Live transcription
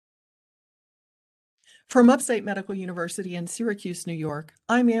From Upstate Medical University in Syracuse, New York,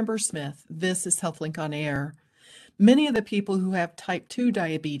 I'm Amber Smith. This is HealthLink on Air. Many of the people who have type 2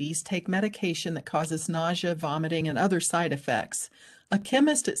 diabetes take medication that causes nausea, vomiting, and other side effects. A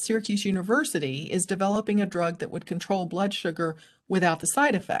chemist at Syracuse University is developing a drug that would control blood sugar without the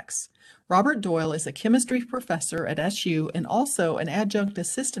side effects. Robert Doyle is a chemistry professor at SU and also an adjunct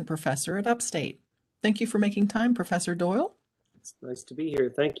assistant professor at Upstate. Thank you for making time, Professor Doyle. It's nice to be here.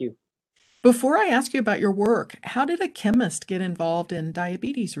 Thank you. Before I ask you about your work, how did a chemist get involved in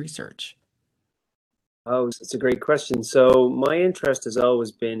diabetes research? Oh, it's a great question. So my interest has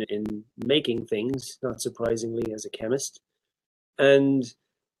always been in making things, not surprisingly, as a chemist. And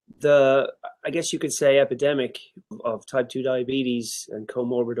I guess you could say, epidemic of type 2 diabetes and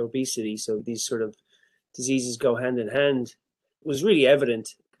comorbid obesity, so these sort of diseases go hand in hand, was really evident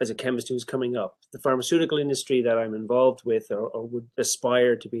as a chemist who was coming up. The pharmaceutical industry that I'm involved with or would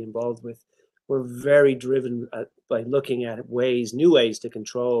aspire to be involved with were very driven by looking at new ways to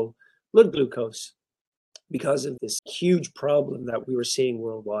control blood glucose because of this huge problem that we were seeing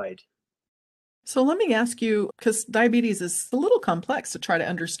worldwide. So let me ask you, because diabetes is a little complex to try to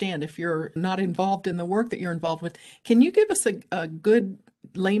understand if you're not involved in the work that you're involved with. Can you give us a good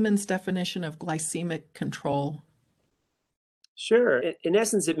layman's definition of glycemic control? Sure. In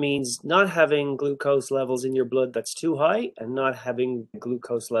essence, it means not having glucose levels in your blood that's too high and not having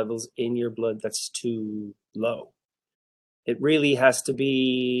glucose levels in your blood that's too low. It really has to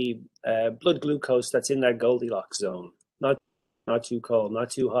be blood glucose that's in that Goldilocks zone, not too cold,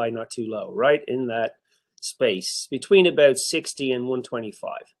 not too high, not too low, right in that space between about 60 and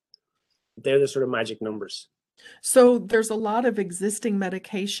 125. They're the sort of magic numbers. So there's a lot of existing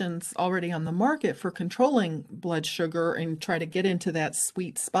medications already on the market for controlling blood sugar and try to get into that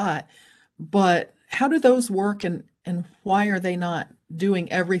sweet spot. But how do those work and why are they not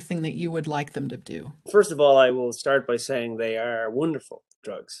doing everything that you would like them to do? First of all, I will start by saying they are wonderful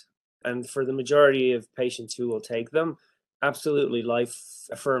drugs. And for the majority of patients who will take them, absolutely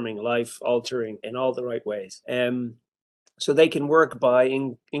life-affirming, life-altering in all the right ways. So they can work by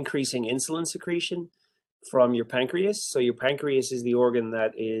increasing insulin secretion from your pancreas. So your pancreas is the organ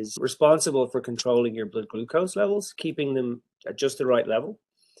that is responsible for controlling your blood glucose levels, keeping them at just the right level.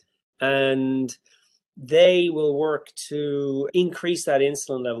 And they will work to increase that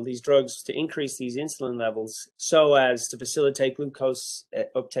insulin level, these drugs to increase these insulin levels so as to facilitate glucose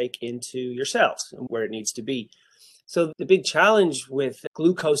uptake into your cells where it needs to be. So the big challenge with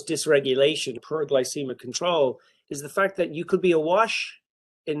glucose dysregulation, poor glycemic control, is the fact that you could be awash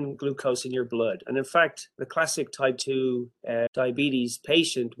in glucose in your blood. And in fact, the classic type 2 diabetes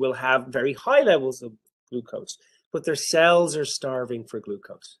patient will have very high levels of glucose, but their cells are starving for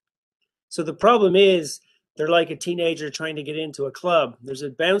glucose. So the problem is they're like a teenager trying to get into a club. There's a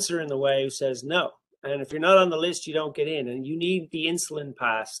bouncer in the way who says no. And if you're not on the list, you don't get in. And you need the insulin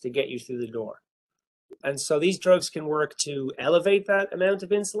pass to get you through the door. And so these drugs can work to elevate that amount of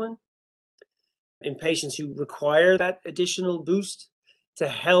insulin in patients who require that additional boost to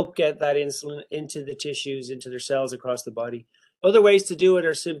help get that insulin into the tissues, into their cells across the body. Other ways to do it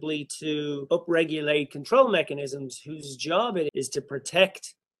are simply to upregulate control mechanisms whose job it is to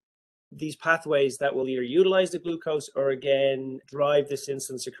protect these pathways that will either utilize the glucose or again drive this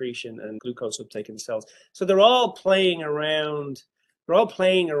insulin secretion and glucose uptake in the cells. So they're all playing around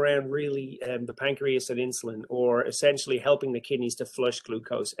really the pancreas and insulin, or essentially helping the kidneys to flush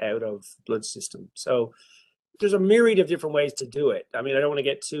glucose out of the blood system. So there's a myriad of different ways to do it. I mean, I don't want to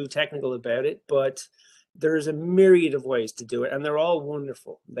get too technical about it, but there's a myriad of ways to do it, and they're all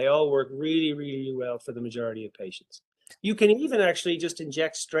wonderful. They all work really, really well for the majority of patients. You can even actually just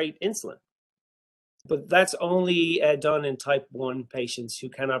inject straight insulin, but that's only done in type 1 patients who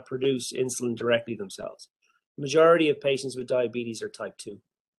cannot produce insulin directly themselves. The majority of patients with diabetes are type 2.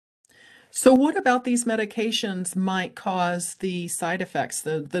 So what about these medications might cause the side effects,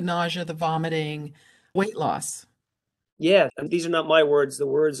 the nausea, the vomiting, weight loss? Yeah, and these are not my words, the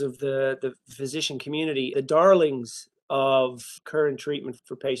words of the physician community. The darlings of current treatment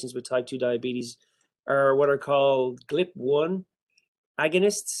for patients with type 2 diabetes are what are called GLP-1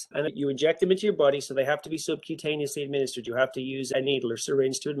 agonists, and you inject them into your body, so they have to be subcutaneously administered. You have to use a needle or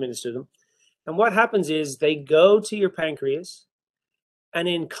syringe to administer them. And what happens is they go to your pancreas, and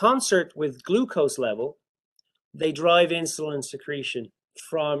in concert with glucose level, they drive insulin secretion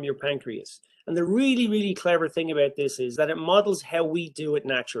from your pancreas. And the really, really clever thing about this is that it models how we do it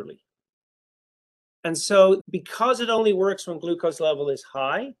naturally. And so because it only works when glucose level is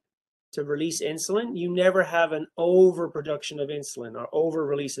high to release insulin, you never have an overproduction of insulin or over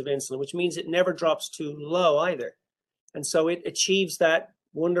release of insulin, which means it never drops too low either. And so it achieves that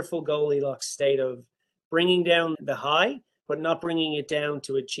wonderful Goldilocks state of bringing down the high, but not bringing it down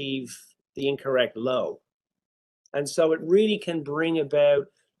to achieve the incorrect low. And so it really can bring about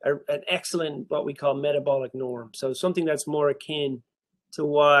an excellent, what we call metabolic norm. So something that's more akin to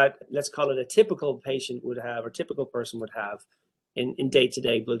what, let's call it, a typical patient would have, or typical person would have in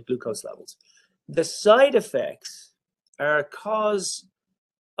day-to-day blood glucose levels. The side effects are a cause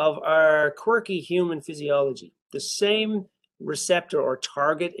of our quirky human physiology. The same receptor or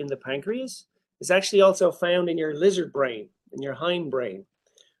target in the pancreas is actually also found in your lizard brain, in your hindbrain,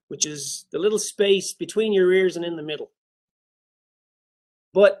 which is the little space between your ears and in the middle.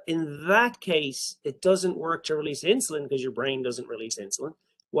 But in that case, it doesn't work to release insulin because your brain doesn't release insulin.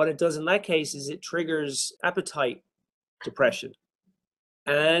 What it does in that case is it triggers appetite depression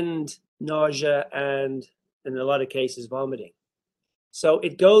and nausea and, in a lot of cases, vomiting. So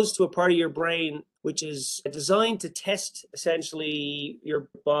it goes to a part of your brain which is designed to test essentially your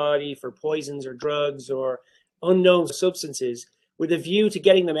body for poisons or drugs or unknown substances with a view to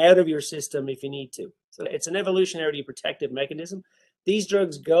getting them out of your system if you need to. So it's an evolutionary protective mechanism. These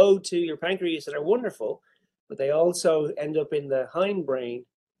drugs go to your pancreas that are wonderful, but they also end up in the hindbrain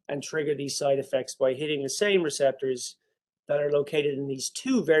and trigger these side effects by hitting the same receptors that are located in these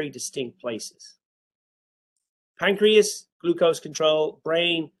two very distinct places. Pancreas, glucose control;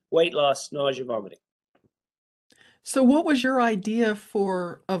 brain, weight loss, nausea, vomiting. So what was your idea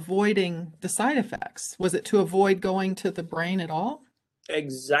for avoiding the side effects? Was it to avoid going to the brain at all?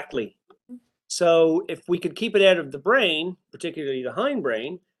 Exactly. So if we could keep it out of the brain, particularly the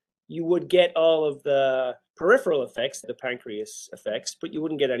hindbrain, you would get all of the peripheral effects, the pancreas effects, but you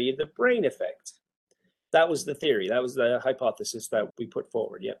wouldn't get any of the brain effects. That was the theory. That was the hypothesis that we put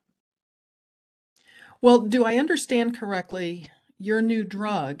forward. Yeah. Well, do I understand correctly, your new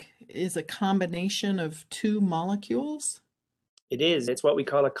drug is a combination of two molecules? It is. It's what we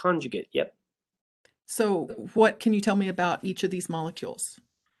call a conjugate. Yep. So what can you tell me about each of these molecules?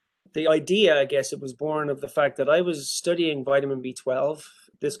 The idea, I guess, it was born of the fact that I was studying vitamin B12.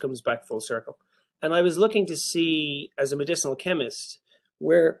 This comes back full circle. And I was looking to see, as a medicinal chemist,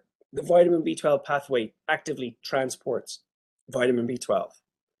 where the vitamin B12 pathway actively transports vitamin B12.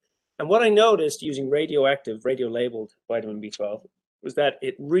 And what I noticed using radioactive, radio-labeled vitamin B12 was that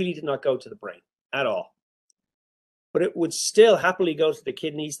it really did not go to the brain at all. But it would still happily go to the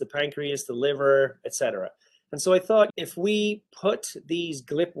kidneys, the pancreas, the liver, etc. And so I thought, if we put these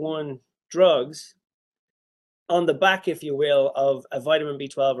GLP-1 drugs on the back, if you will, of a vitamin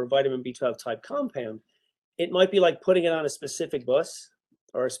B12 or vitamin B12 type compound, it might be like putting it on a specific bus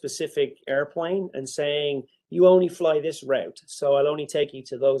or a specific airplane and saying, you only fly this route, so I'll only take you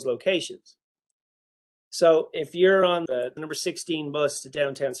to those locations. So if you're on the number 16 bus to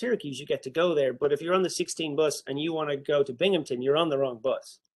downtown Syracuse, you get to go there. But if you're on the 16 bus and you want to go to Binghamton, you're on the wrong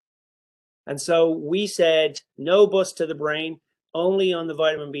bus. And so we said, no bus to the brain, only on the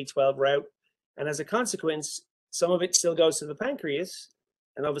vitamin B12 route. And as a consequence, some of it still goes to the pancreas.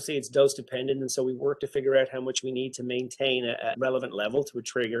 And obviously it's dose dependent. And so we work to figure out how much we need to maintain a relevant level to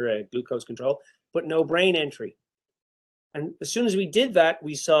trigger a glucose control, but no brain entry. And as soon as we did that,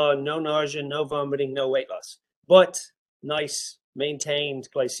 we saw no nausea, no vomiting, no weight loss, but nice maintained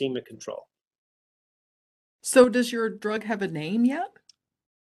glycemic control. So does your drug have a name yet?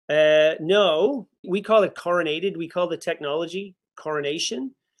 No, we call it coronated. We call the technology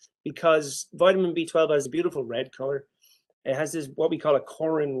coronation because vitamin B12 has a beautiful red color. It has this, what we call a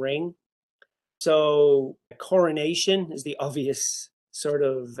corin ring. So coronation is the obvious sort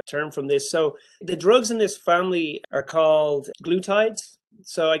of term from this. So the drugs in this family are called glutides.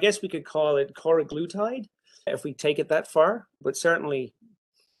 So I guess we could call it coraglutide if we take it that far, but certainly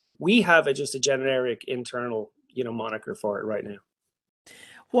we have just a generic internal, moniker for it right now.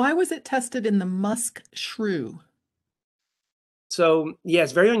 Why was it tested in the musk shrew? So yeah,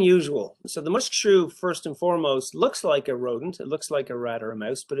 it's very unusual. So the musk shrew, first and foremost, looks like a rodent. It looks like a rat or a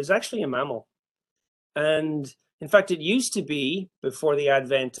mouse, but it's actually a mammal. And in fact, it used to be, before the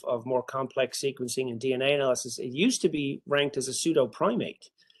advent of more complex sequencing and DNA analysis, it used to be ranked as a pseudo-primate.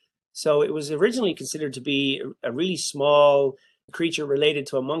 So it was originally considered to be a really small creature related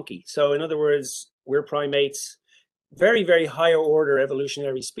to a monkey. So in other words, we're primates, very, very higher order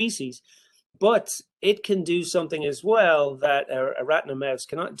evolutionary species, but it can do something as well that a rat and a mouse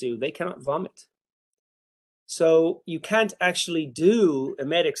cannot do. They cannot vomit. So you can't actually do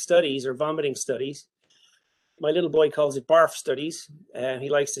emetic studies or vomiting studies. My little boy calls it barf studies. He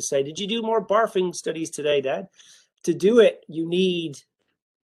likes to say, did you do more barfing studies today, Dad? To do it, you need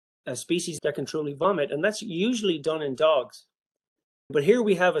a species that can truly vomit, and that's usually done in dogs. But here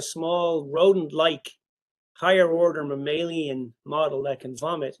we have a small rodent-like higher order mammalian model that can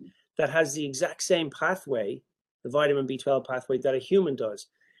vomit that has the exact same pathway, the vitamin B12 pathway, that a human does.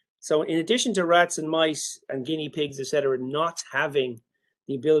 So in addition to rats and mice and guinea pigs, etc., not having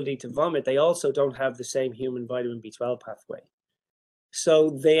the ability to vomit, they also don't have the same human vitamin B12 pathway.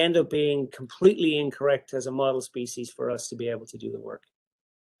 So they end up being completely incorrect as a model species for us to be able to do the work.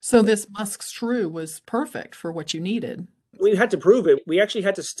 So this musk shrew was perfect for what you needed. We had to prove it. We actually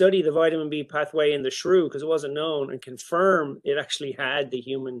had to study the vitamin B pathway in the shrew because it wasn't known, and confirm it actually had the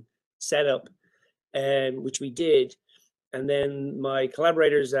human setup, which we did. And then my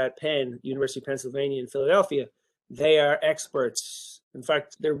collaborators at Penn, University of Pennsylvania in Philadelphia, they are experts. In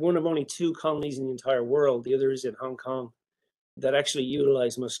fact, they're one of only 2 colonies in the entire world, the other is in Hong Kong, that actually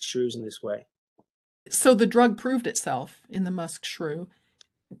utilize musk shrews in this way. So the drug proved itself in the musk shrew.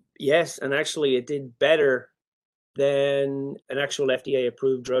 Yes, and actually it did better than an actual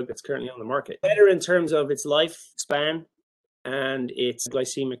FDA-approved drug that's currently on the market. Better in terms of its lifespan and its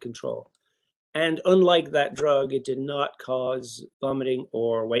glycemic control. And unlike that drug, it did not cause vomiting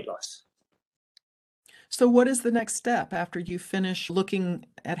or weight loss. So what is the next step after you finish looking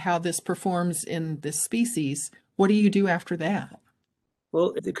at how this performs in this species? What do you do after that?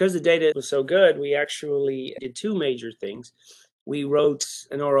 Well, because the data was so good, we actually did 2 major things. We wrote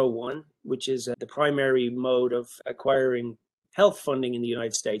an R01, which is the primary mode of acquiring health funding in the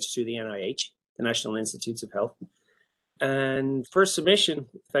United States through the NIH, the National Institutes of Health. And first submission,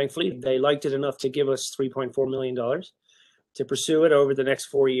 thankfully, they liked it enough to give us $3.4 million to pursue it over the next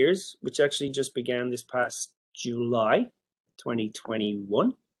 4 years, which actually just began this past July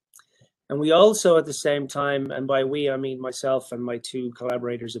 2021. And we also, at the same time, and by we, I mean myself and my 2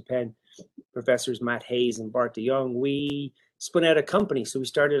 collaborators at Penn, Professors Matt Hayes and Bart de Jong, we spun out a company. So we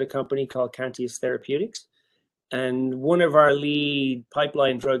started a company called Cantius Therapeutics. And one of our lead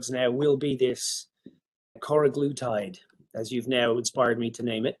pipeline drugs now will be this coraglutide, as you've now inspired me to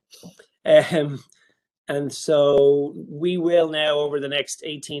name it. And so we will now, over the next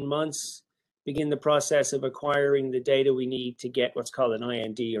 18 months, begin the process of acquiring the data we need to get what's called an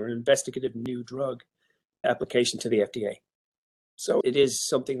IND, or an investigative new drug application, to the FDA. So it is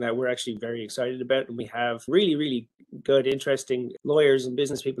something that we're actually very excited about. And we have really, really good, interesting lawyers and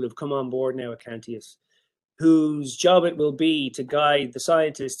business people who've come on board now at Cantius, whose job it will be to guide the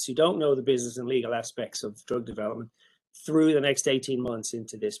scientists who don't know the business and legal aspects of drug development through the next 18 months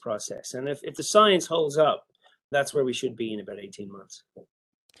into this process. And if the science holds up, that's where we should be in about 18 months.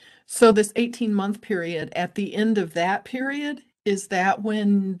 So this 18-month period, at the end of that period, is that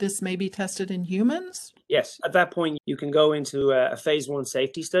when this may be tested in humans? Yes, at that point, you can go into a phase 1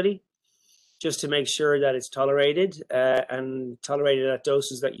 safety study just to make sure that it's tolerated and tolerated at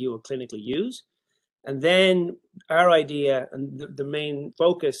doses that you will clinically use. And then our idea and the main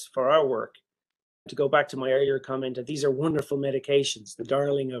focus for our work, to go back to my earlier comment that these are wonderful medications, the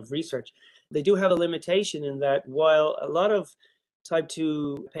darling of research, they do have a limitation in that while a lot of type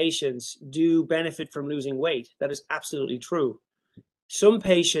 2 patients do benefit from losing weight, that is absolutely true. Some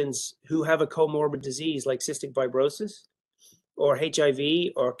patients who have a comorbid disease like cystic fibrosis or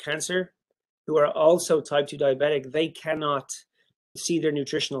HIV or cancer, who are also type 2 diabetic, they cannot see their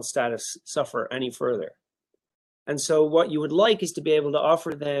nutritional status suffer any further. And so what you would like is to be able to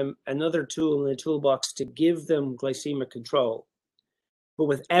offer them another tool in the toolbox to give them glycemic control, but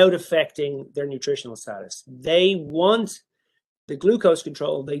without affecting their nutritional status. They want the glucose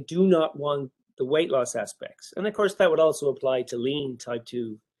control, they do not want the weight loss aspects. And of course, that would also apply to lean type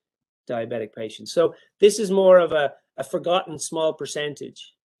 2 diabetic patients. So this is more of a forgotten small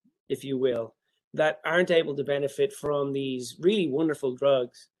percentage, if you will, that aren't able to benefit from these really wonderful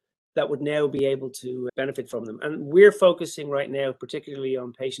drugs that would now be able to benefit from them. And we're focusing right now particularly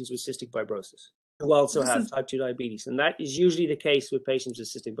on patients with cystic fibrosis who also have type 2 diabetes. And that is usually the case with patients with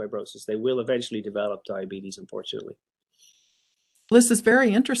cystic fibrosis. They will eventually develop diabetes, unfortunately. This is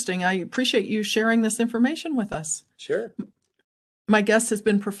very interesting. I appreciate you sharing this information with us. Sure. My guest has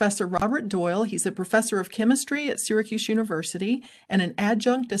been Professor Robert Doyle. He's a professor of chemistry at Syracuse University and an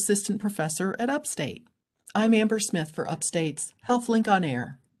adjunct assistant professor at Upstate. I'm Amber Smith for Upstate's HealthLink on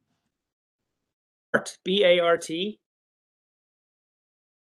Air. BART,